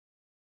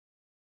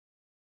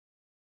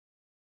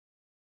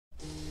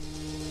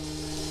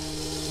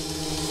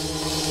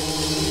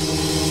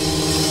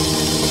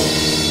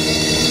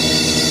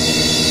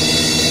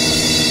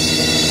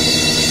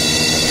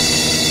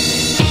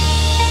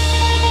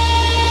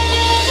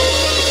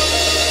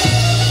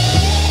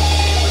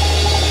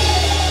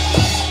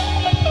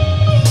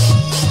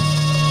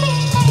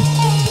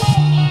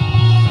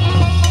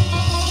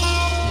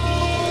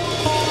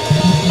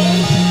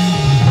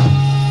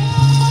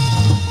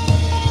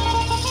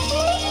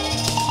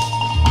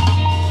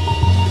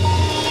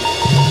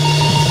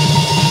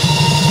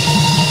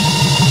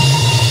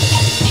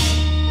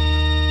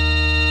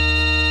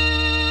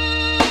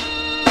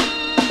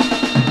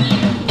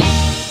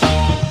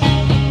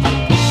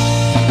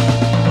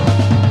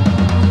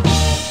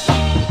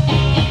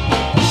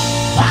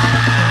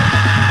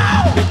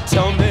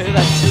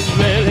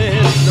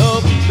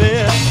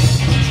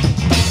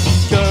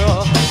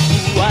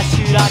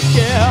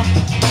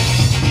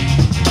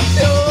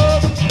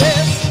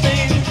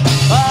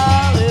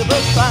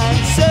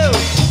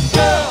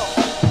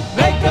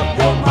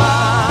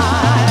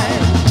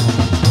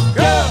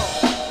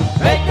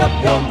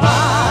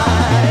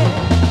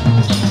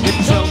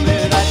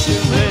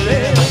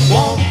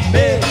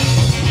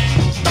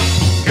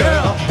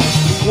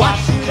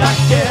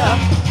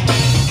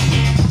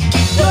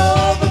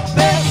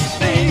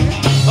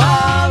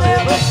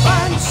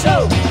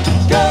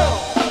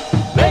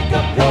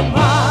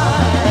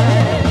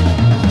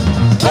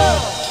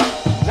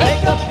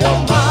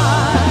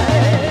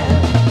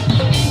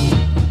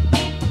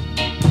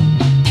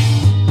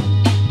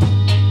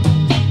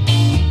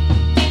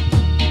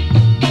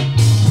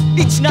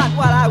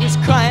while I was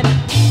crying.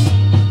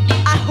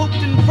 I hoped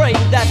and prayed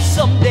that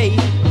someday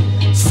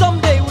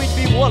we'd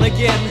be one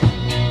again.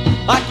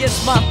 I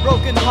guess my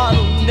broken heart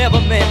will never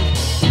mend,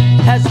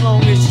 as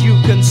long as you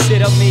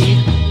consider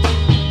me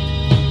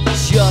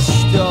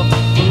just a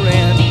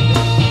friend.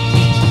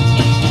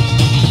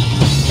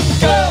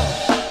 Girl,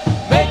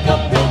 make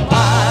up your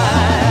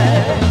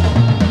mind.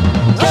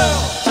 Girl,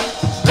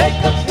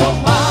 make up your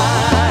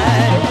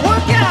mind.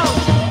 Work it out.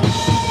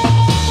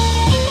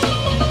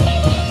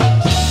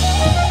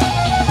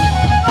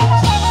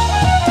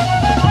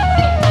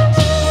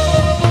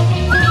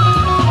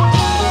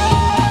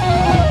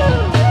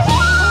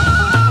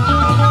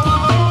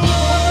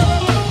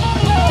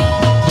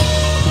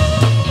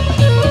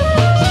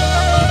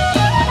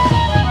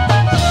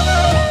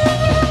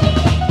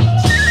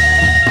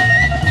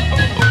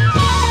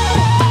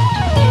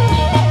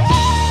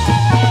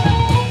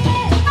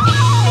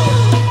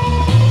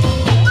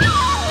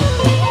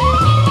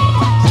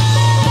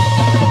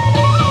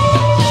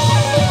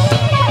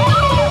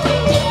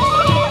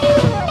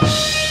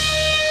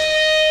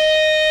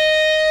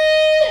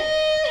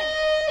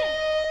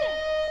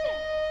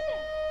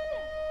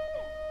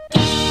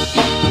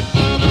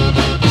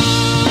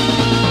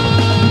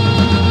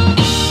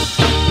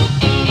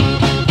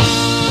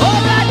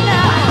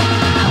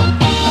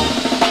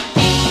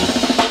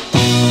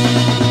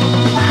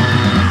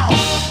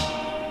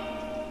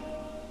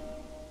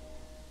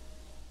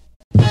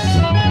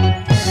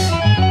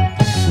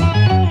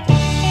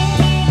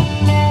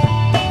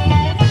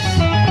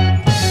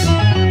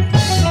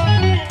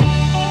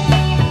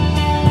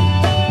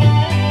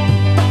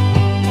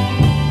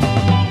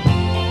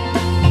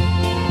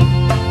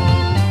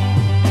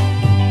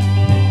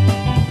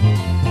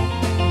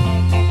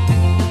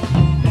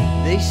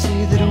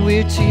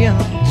 Too young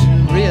to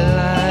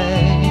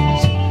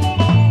realize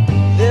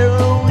they're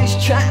always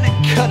trying to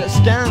cut us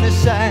down to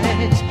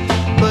size,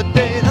 but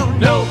they don't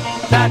know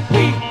that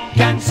we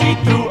can see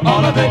through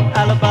all of it.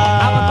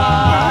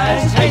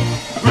 Alibis, hate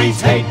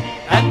breeds hate,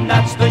 and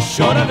that's the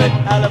short of it.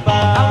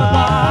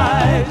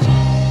 Alibis.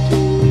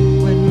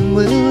 When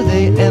will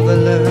they ever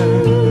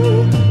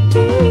learn?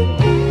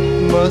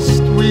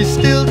 Must we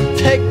still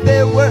take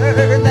their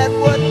word that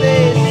what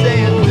they say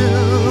and do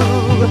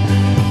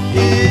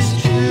is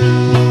true?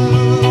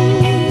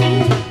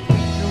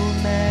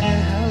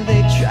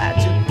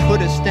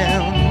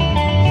 Down.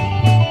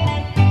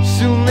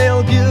 Soon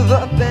they'll give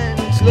up and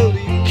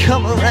slowly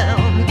come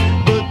around,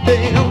 but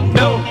they don't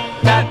know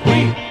that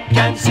we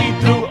can see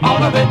through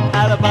all of it.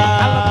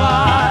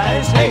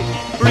 Alibis, hate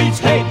breeds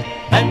hate,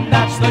 and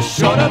that's the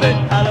short of it.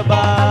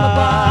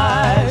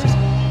 Alibis.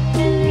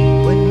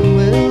 When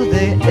will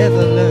they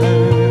ever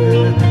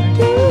learn?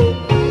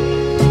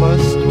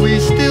 Must we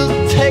still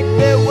take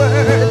their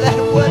word that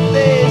what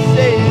they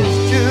say is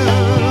true?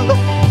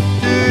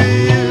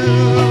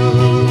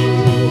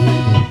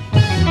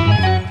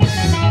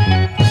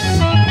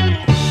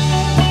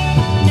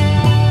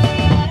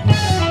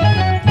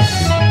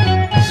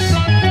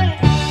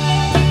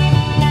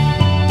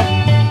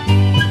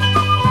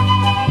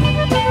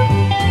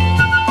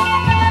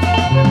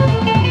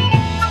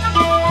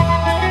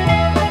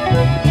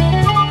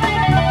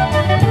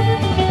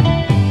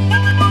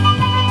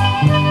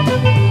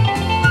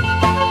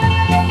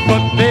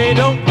 They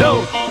don't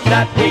know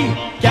that we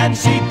can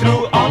see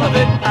through all of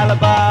it.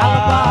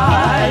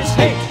 Alibis,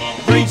 hate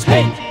breeds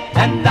hate,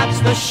 and that's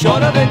the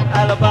short of it.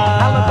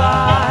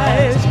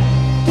 Alibis.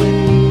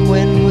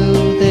 When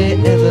will they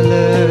ever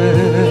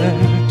learn?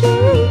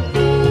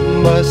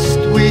 Must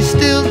we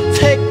still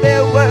take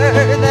their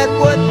word that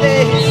what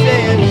they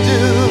say and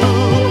do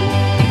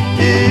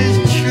is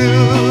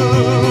true?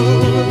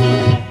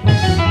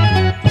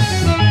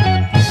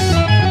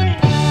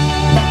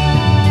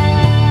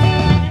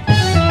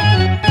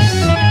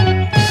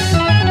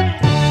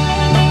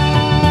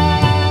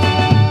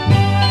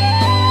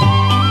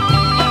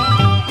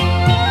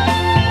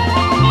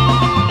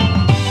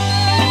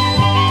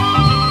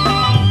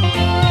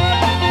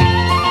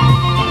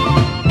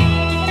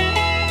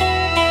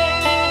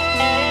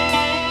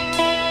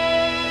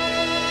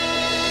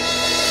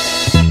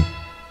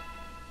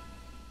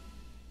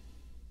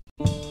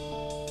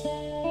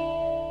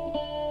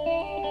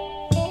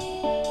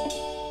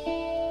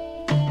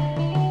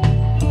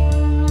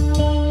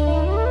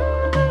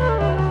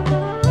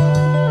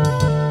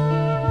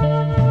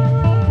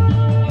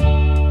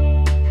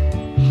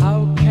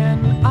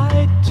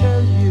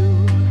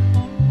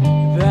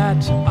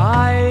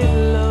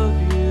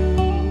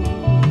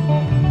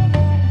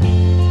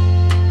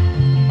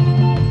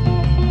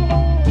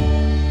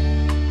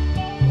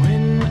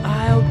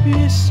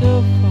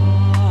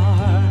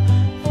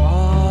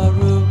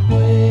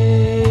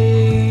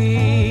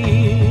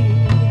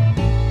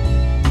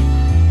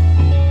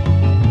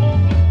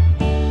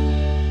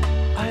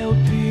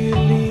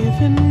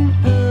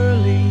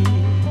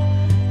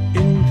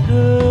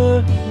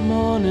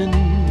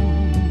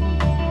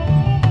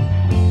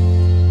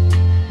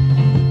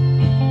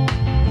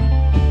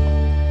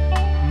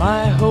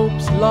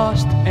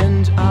 lost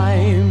and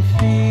I'm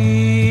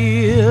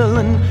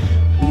feeling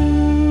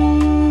blue.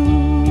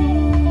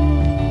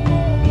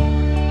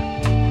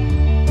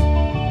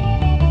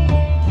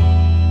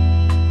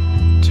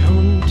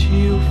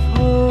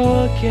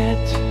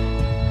 forget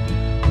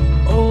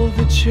all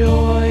the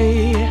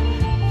joy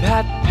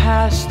that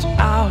passed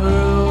our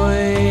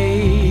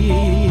way.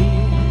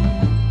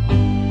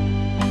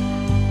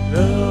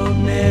 Love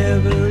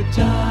never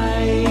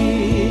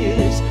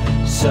dies,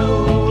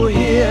 so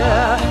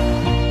hear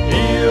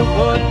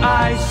what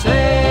I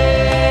say.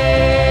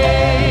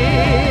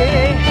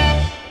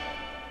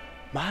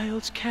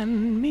 Miles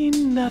can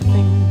mean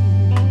nothing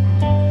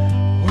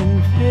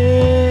when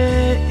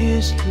there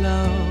is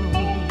love.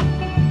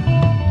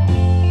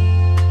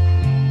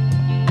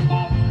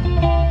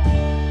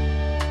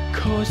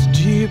 Cause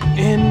deep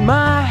in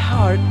my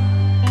heart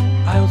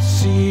I'll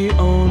see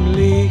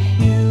only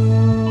you.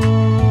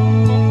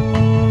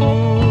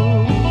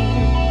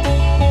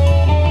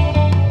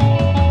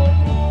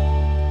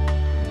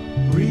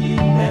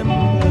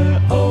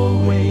 Remember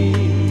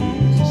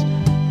always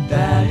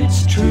that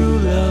it's true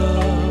love.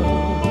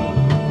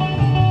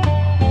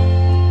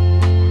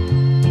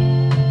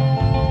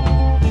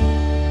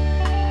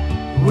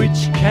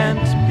 Which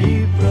can't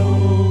be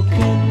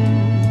broken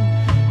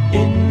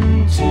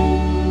into.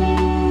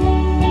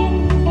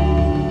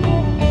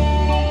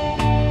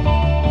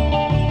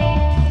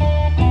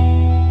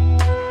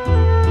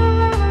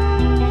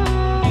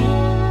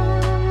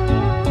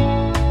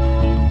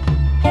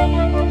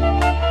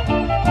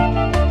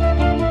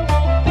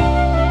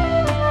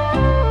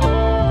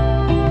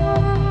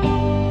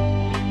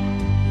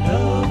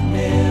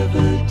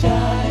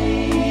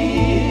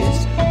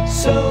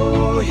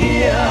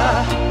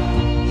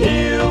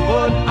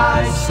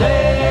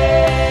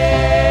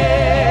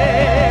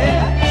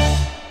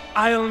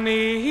 I'll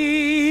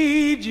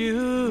need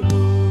you,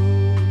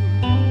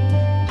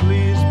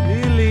 please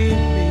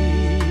believe me.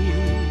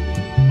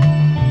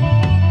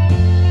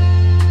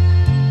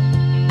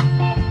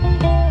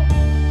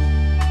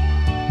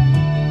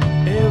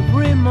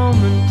 Every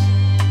moment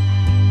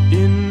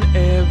in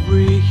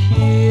every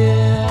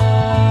year.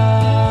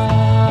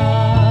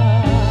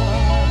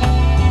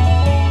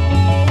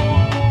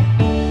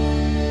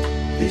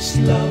 This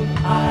love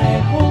I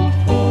hold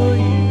for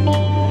you,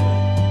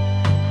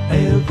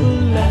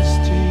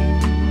 everlasting.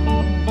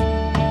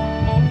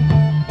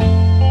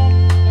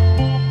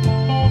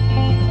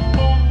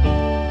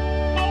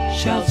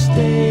 Shall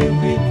stay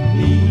with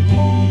me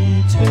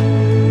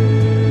eternally.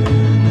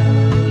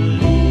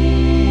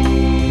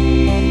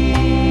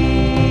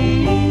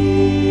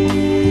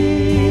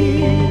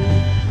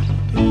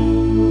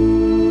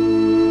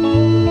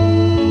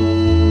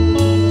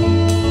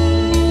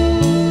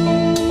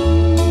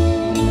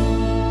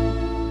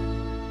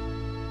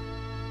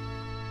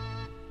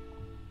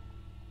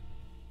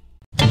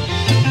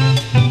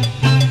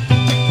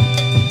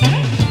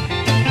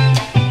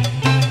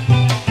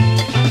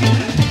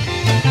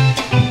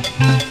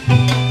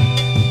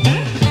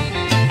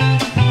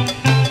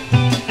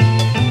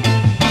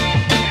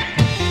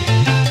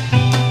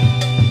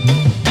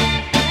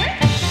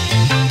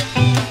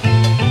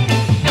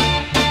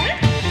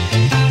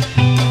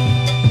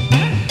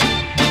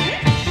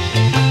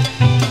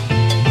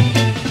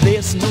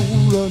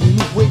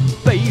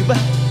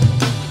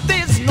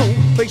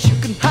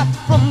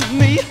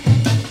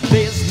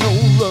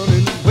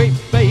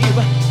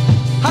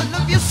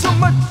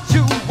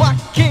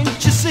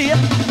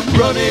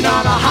 Running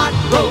on a hot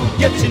road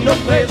gets you no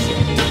place.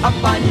 I'll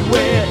find you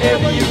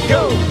wherever you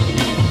go.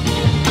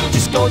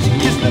 Just cause you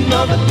kissed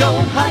another,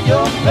 don't hide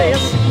your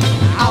face.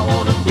 I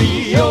wanna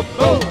be your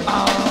beau.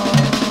 Oh,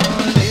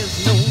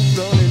 there's no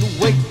running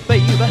away,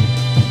 baby.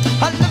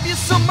 I love you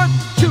so much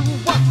too,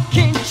 why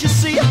can't you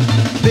see?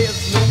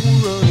 There's no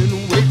running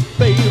away,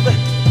 baby.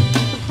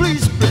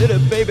 Please, pretty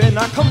baby,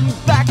 now come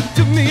back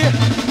to me.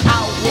 I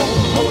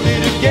won't hold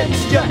it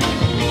against you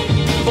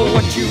for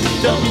what you've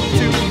done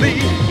to me.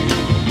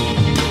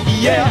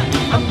 Yeah,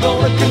 I'm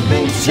gonna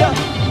convince you.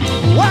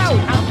 Wow,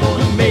 I'm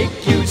gonna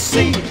make you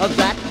see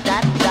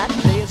that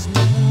there's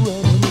no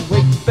running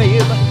away,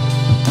 baby.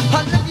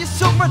 I love you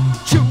so much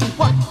too,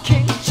 why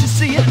can't you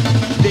see it?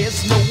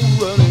 There's no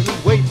running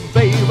away,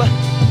 baby.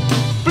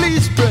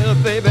 Please, brother,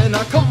 baby,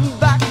 now come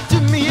back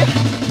to me.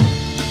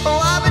 Oh,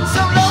 I've been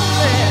so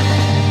lonely.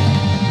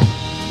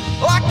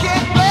 Oh, I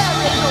can't bear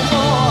it no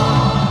more.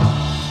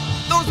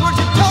 Those words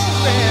you told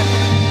me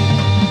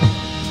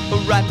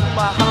right in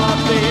my heart,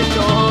 baby.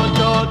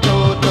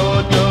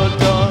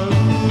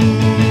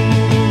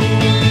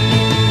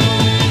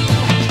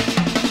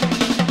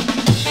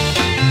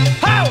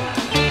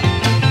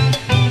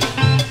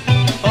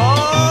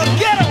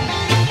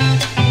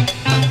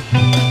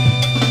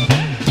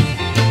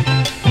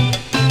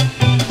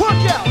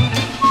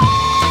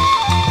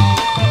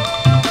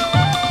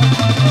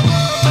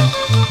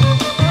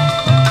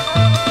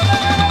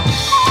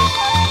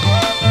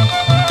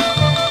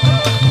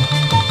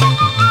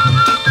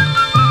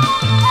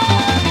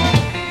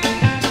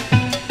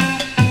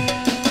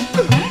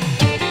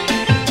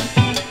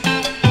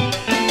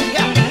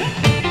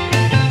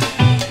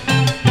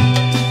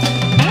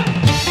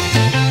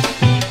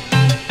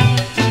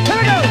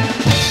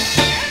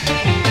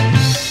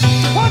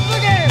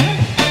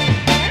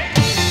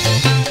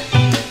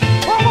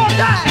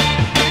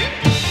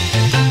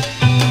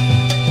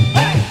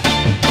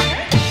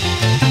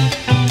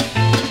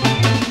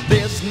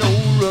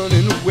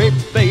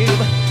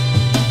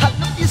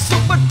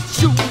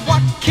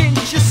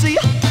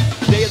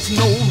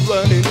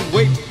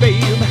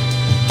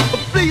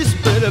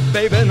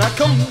 baby, now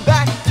come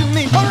back to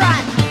me. All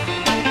right.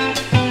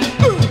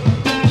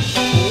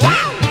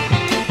 Wow.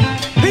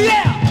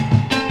 Yeah.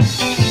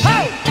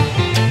 Oh.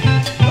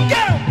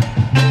 Go.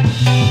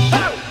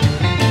 Oh.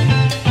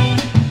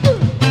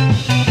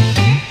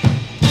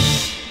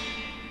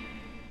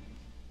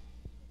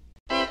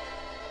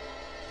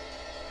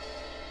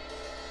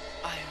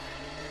 I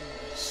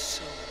remember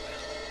so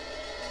well.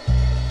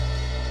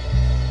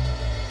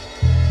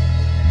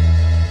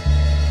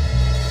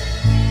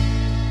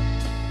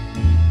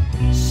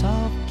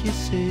 Soft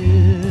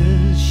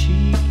kisses she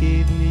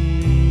gave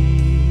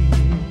me,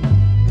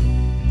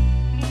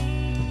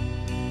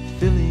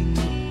 filling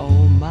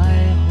all my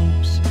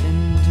hopes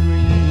and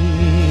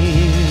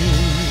dreams,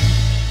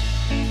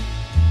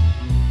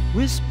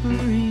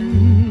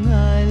 whispering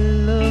I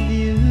love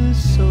you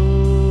so.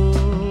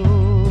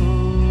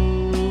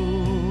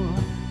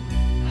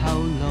 How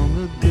long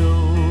ago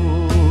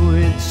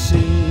it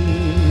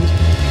seems,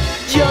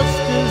 just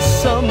a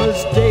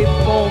summer's day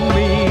for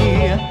me.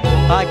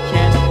 I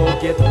can't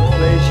forget the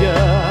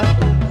pleasure,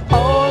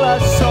 all I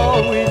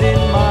saw within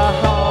my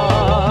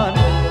heart,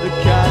 the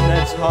kind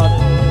that's hard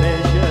to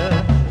measure,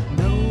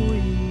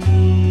 knowing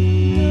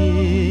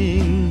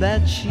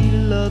that she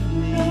loved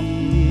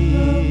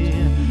me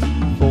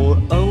for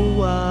a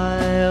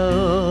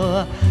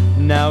while.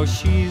 Now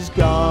she's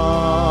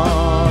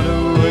gone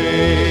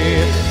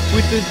away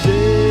with the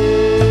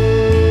day,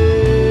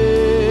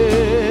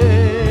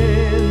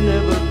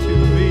 never to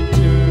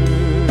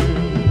return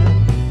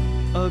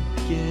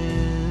again.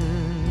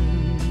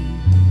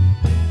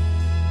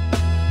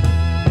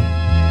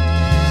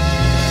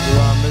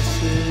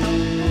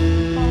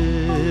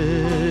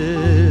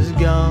 Promises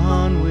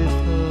gone with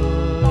her.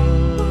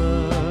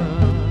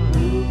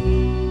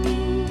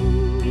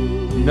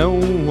 No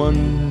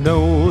one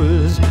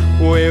knows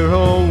where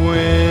or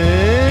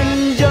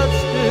when.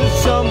 Just a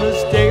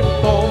summer's day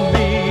for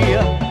me,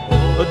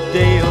 a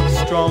day of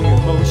strong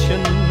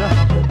emotion.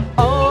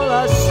 All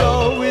I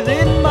saw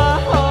within my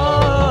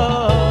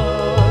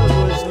heart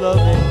was love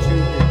and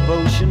true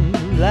devotion,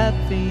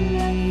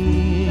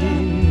 laughing,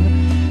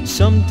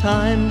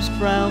 sometimes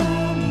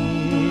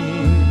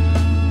frowning,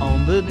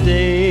 on the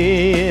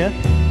day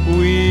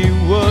we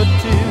were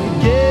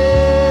together,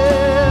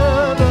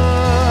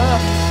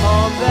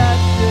 on that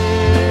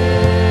day,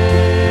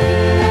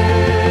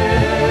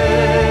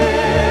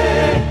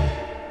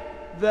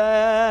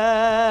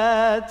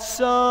 that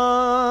summer's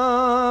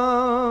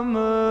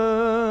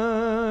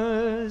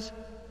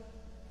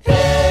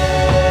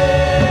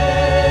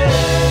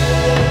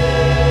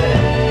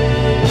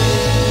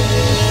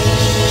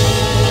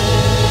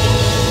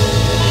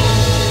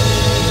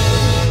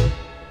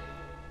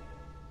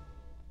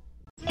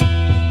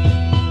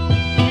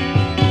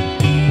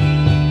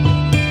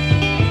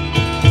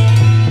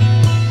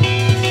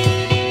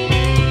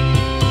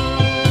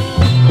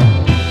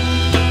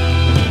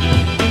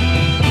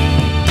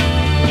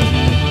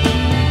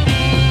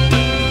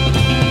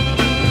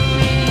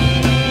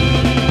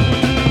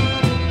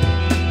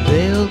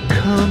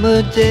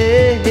a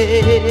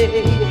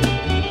day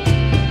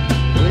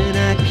when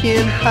I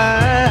can't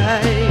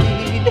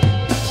hide.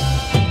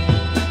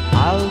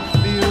 I'll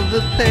feel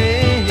the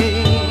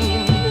pain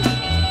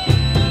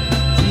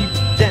deep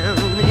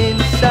down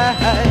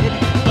inside.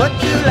 But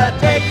till that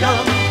day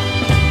comes,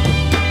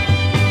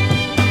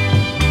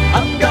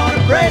 I'm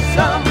gonna pray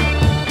some.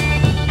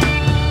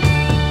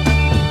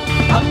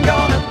 I'm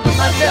gonna put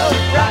myself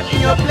right in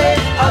your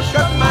place. I'll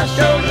shrug my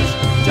shoulders,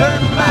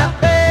 turn my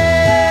head.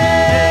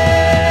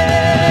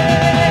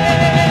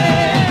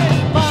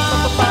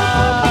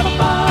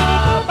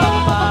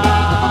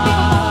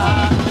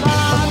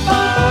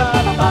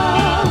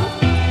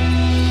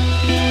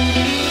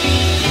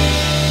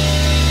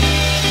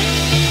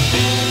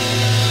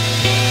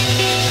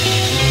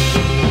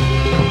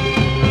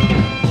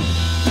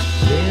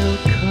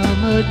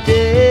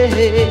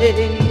 Day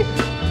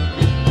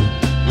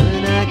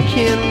when I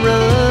can't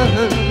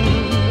run,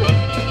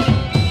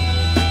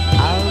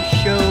 I'll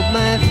show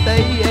my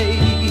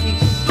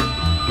face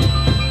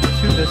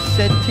to the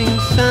setting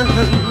sun.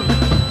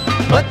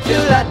 But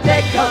till that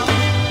day comes,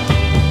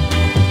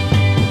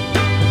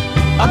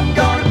 I'm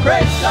gonna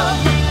pray some.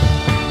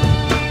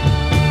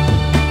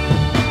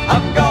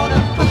 I'm gonna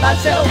put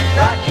myself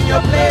right in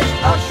your place.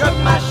 I'll shrug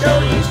my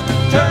shoulders,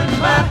 turn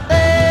my head.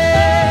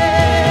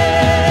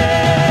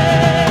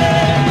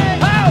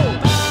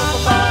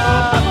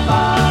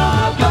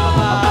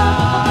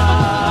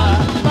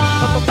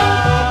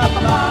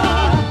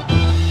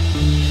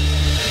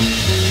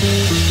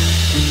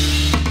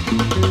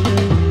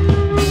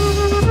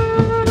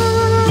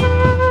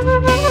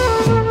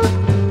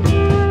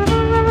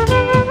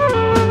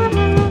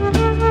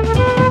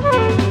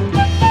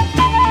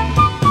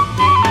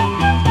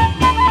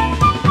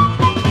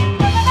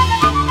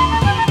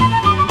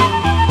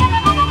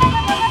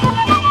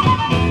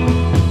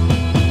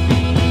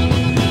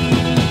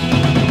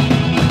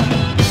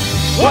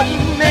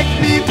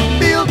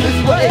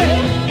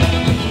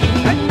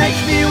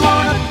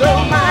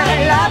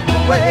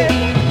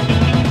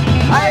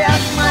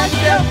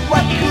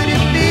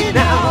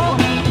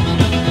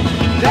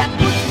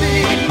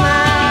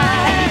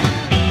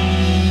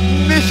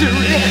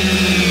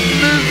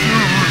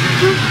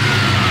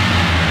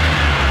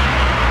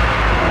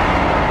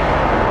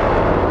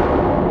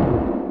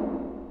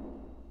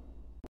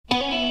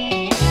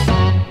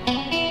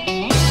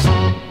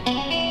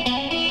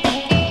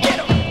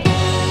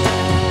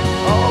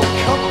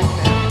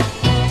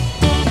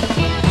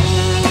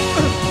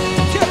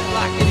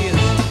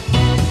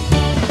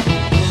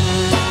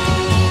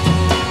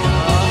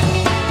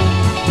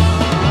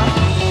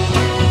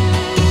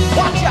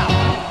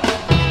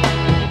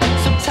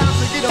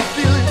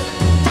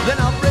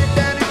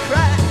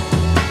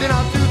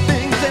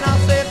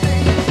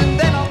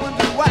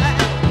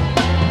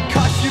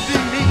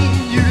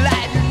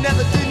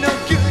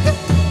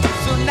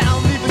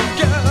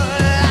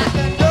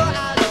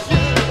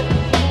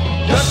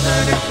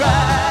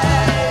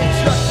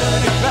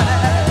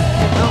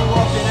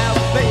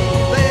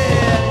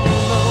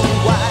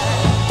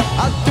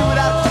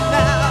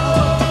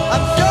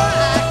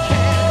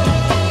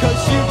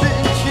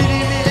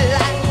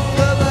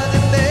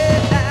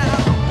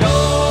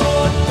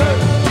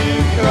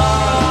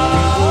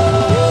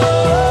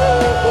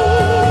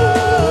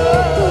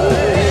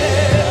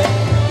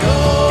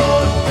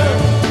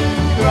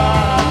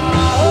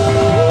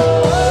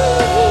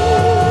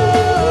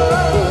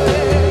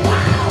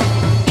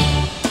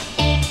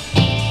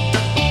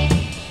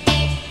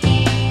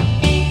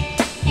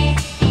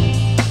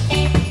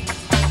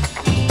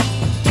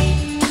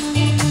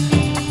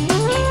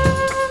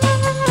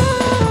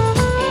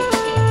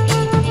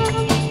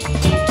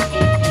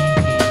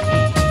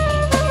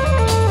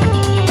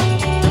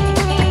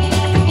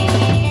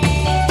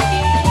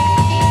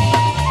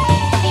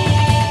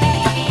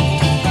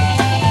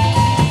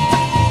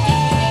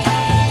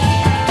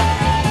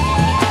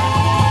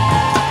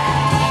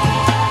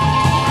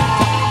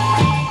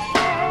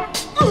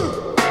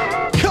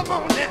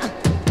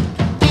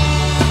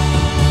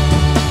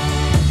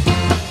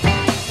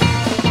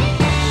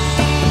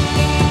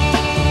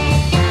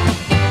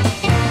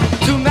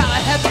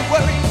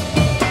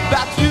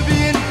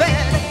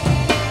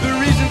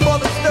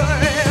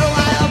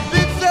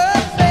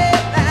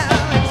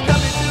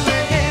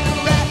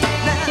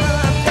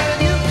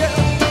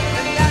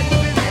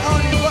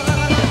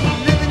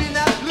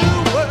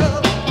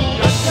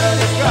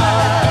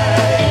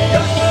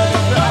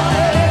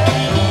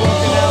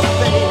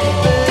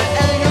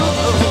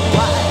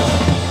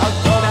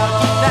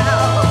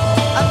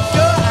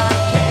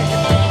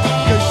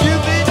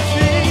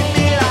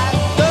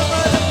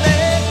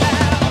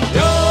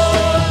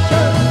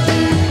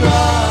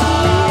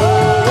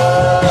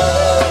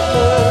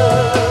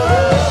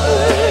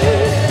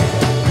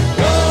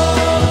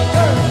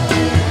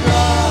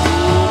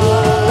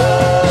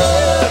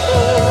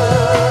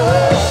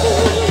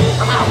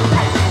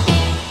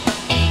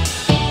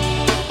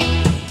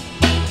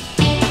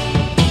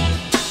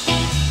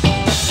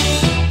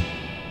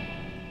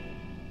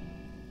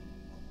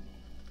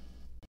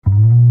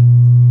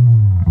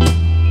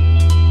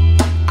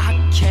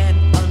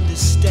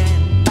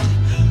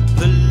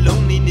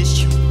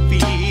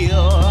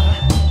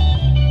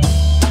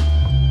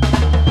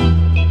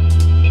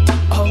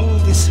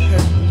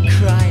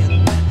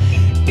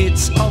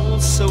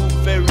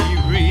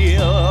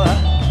 But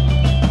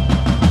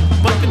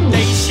the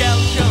day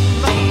shall come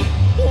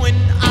when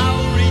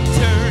I'll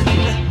return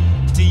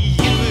to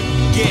you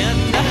again,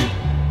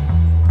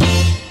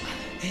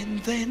 and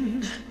then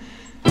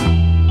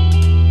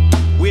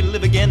we'll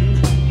live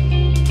again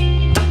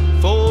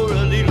for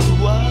a little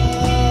while.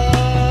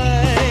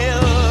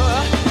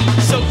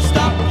 So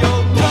stop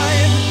your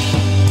crying,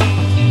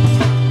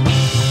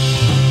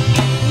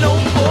 no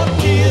more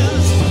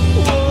tears.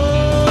 One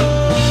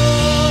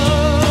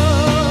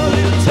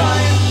at a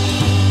time,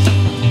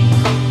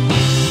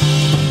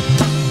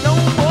 no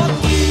more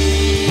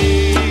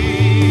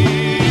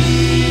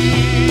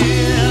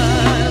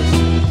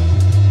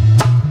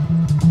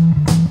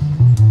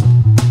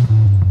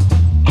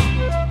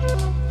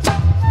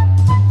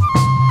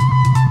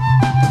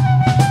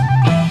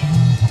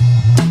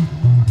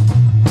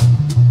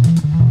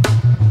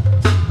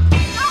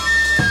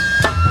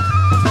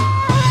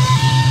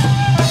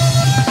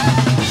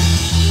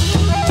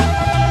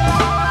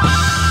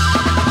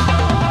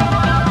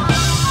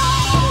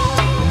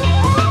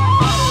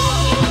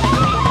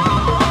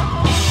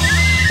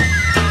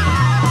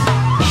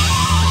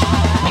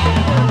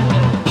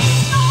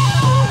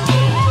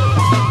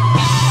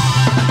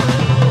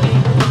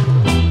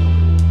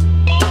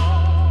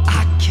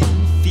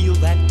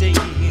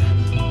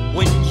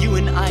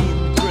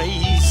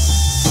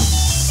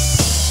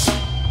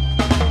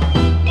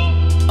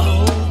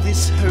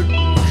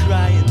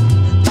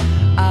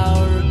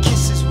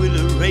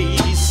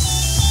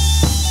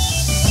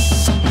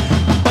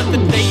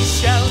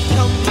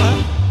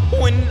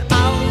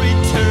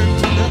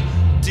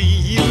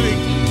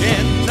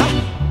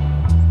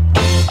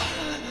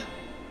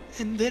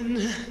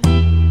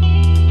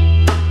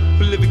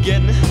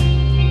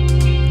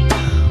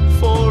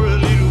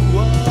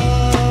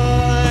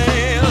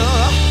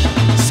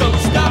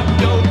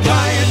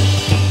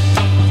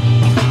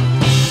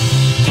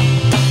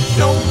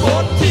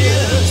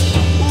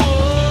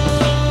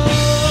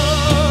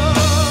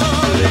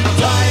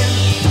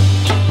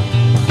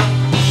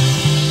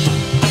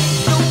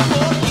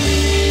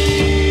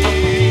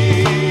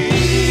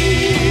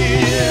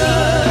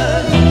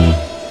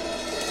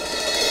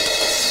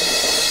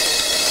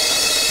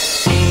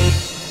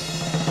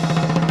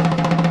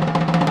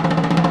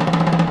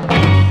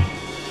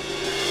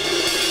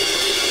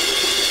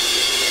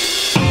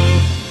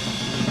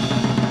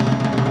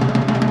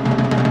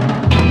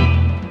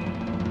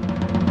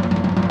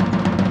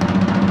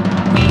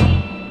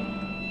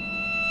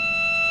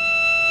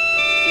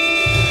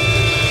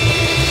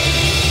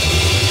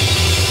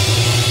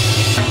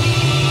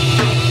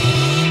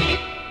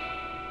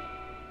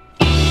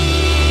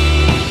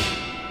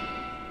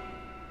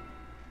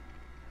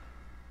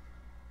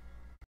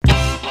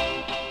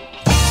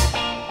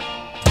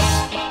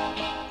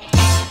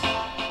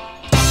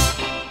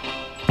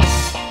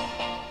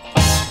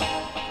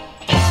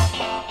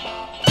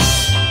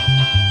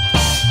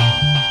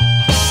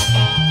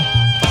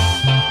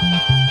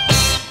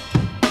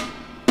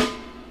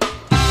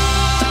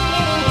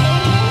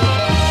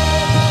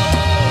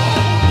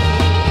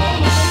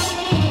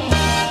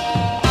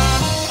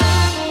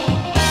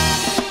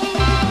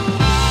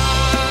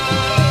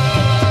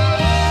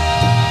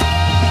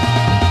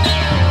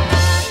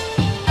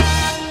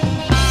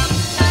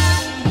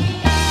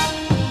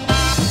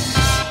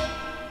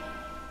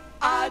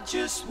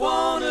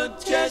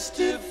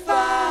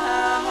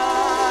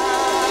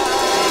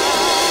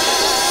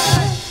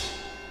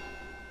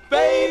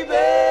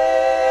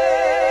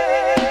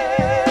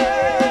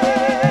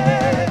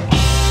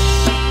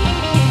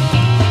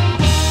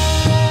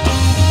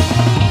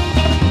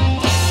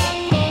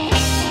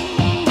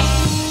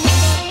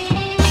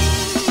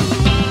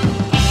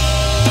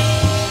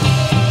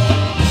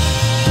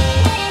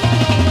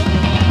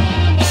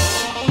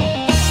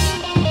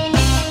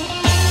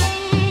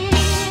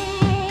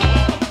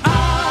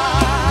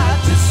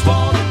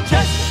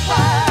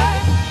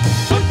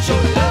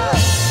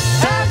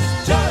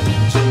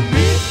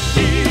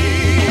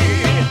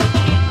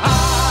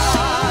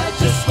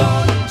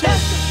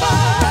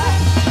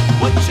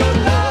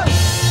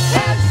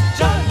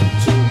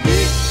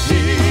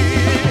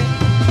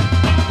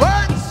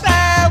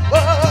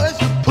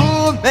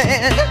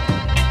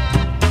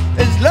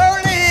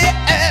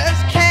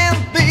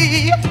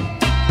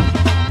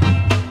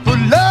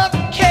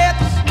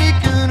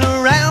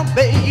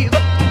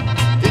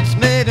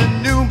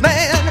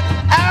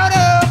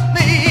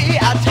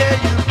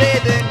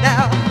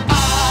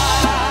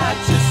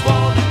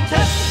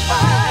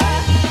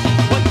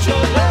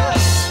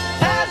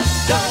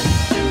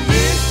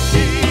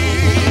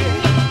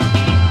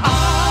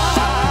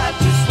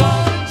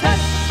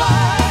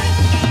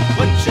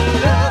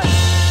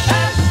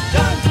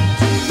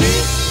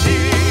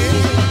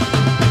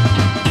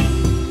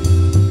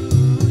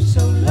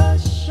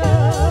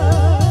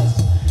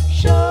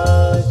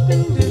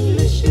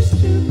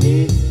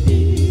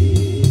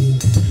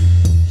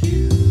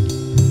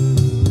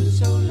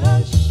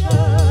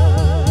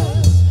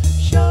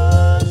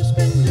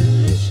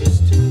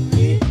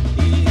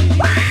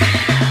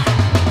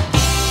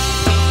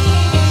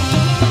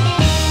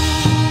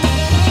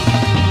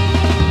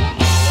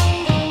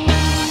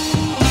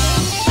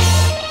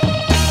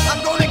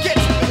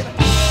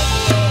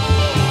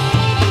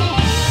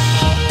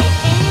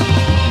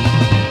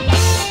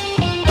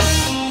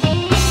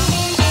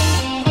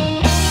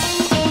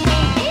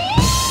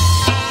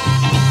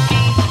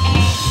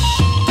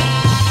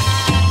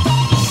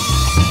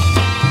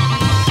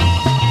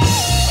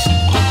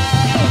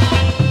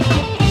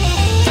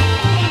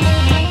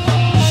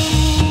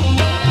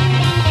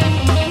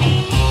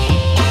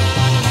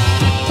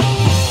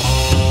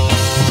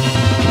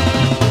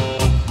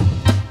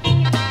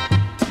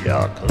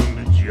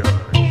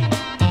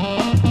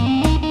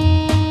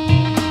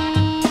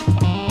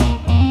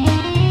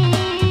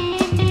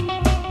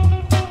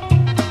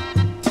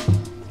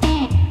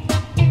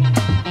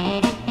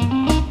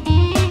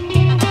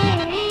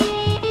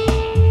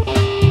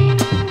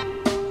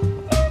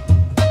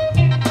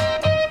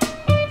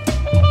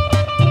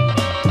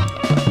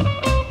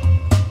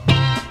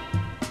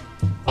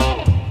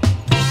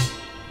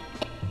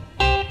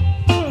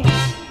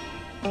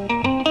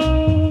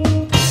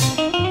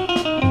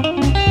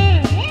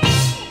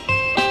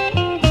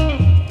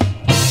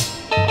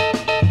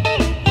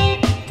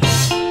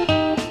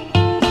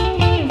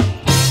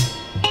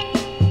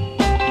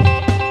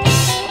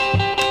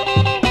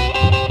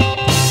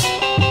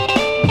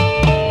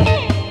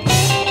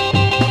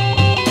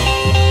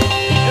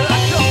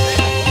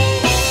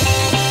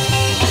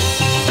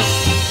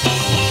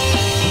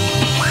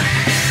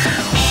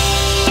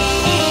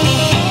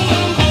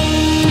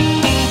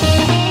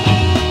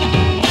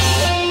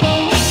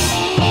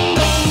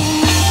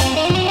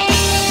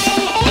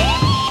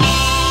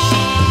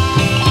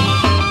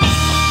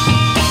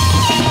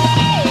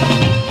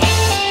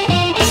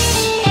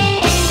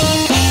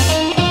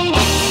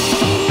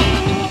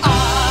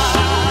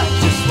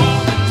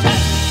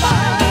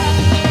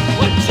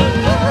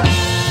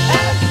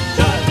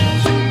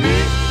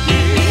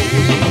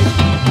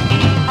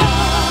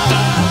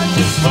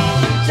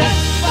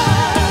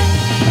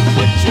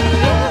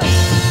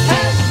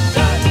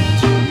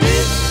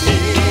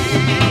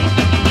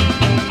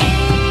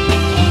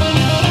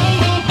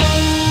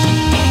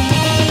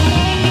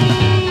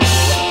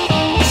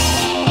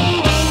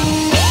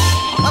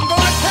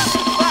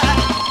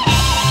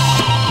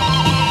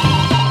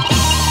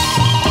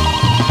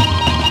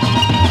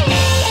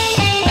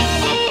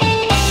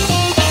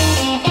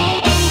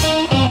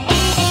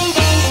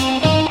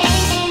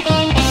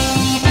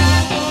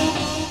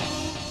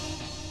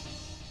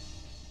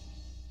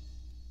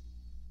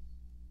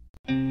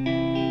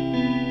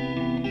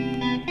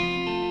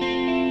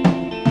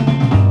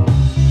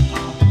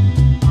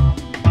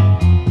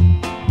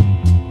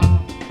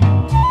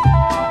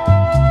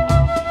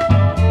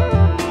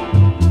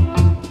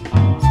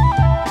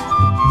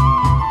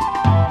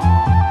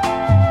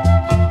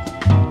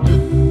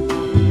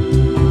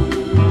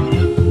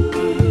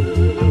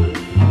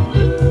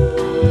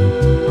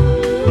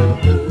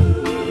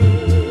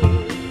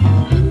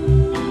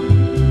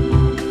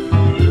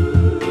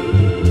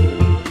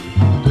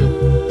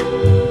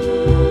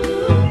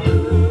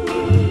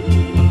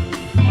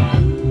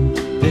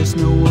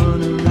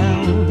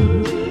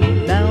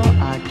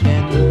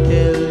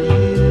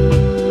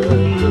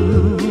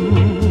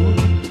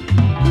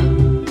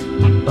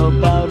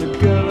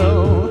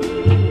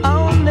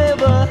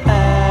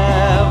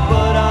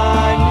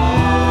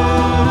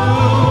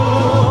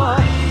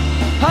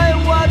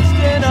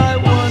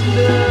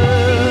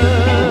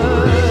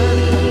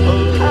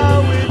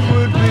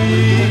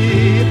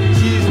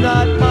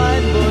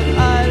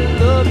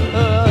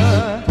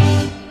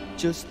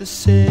just the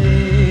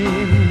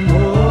same.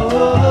 Whoa,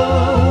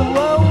 whoa,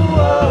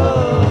 whoa.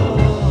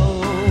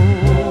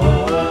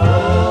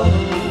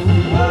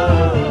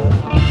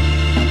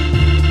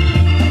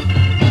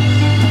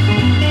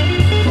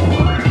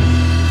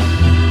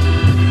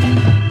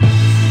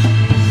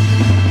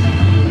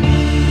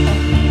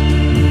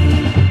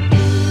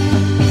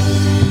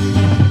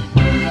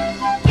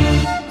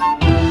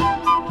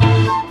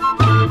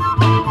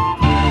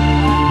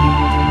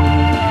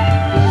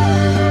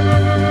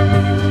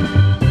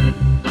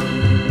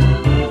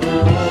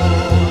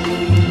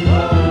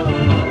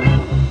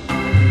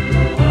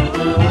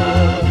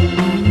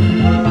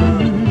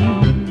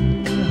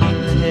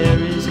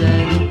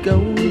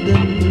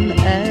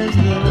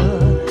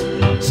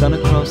 Sun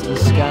across the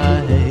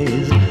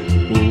skies.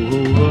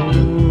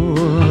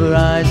 Oh, her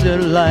eyes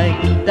are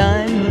like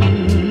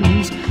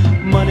diamonds.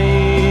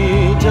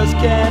 Money just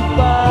can't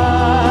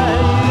buy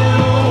you.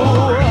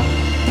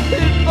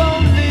 If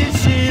only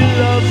she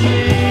loves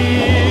me,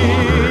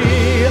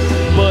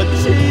 but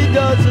she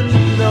doesn't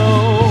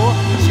know.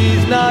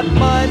 She's not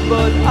mine,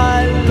 but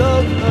I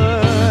love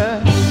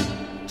her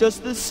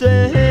just the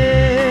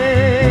same.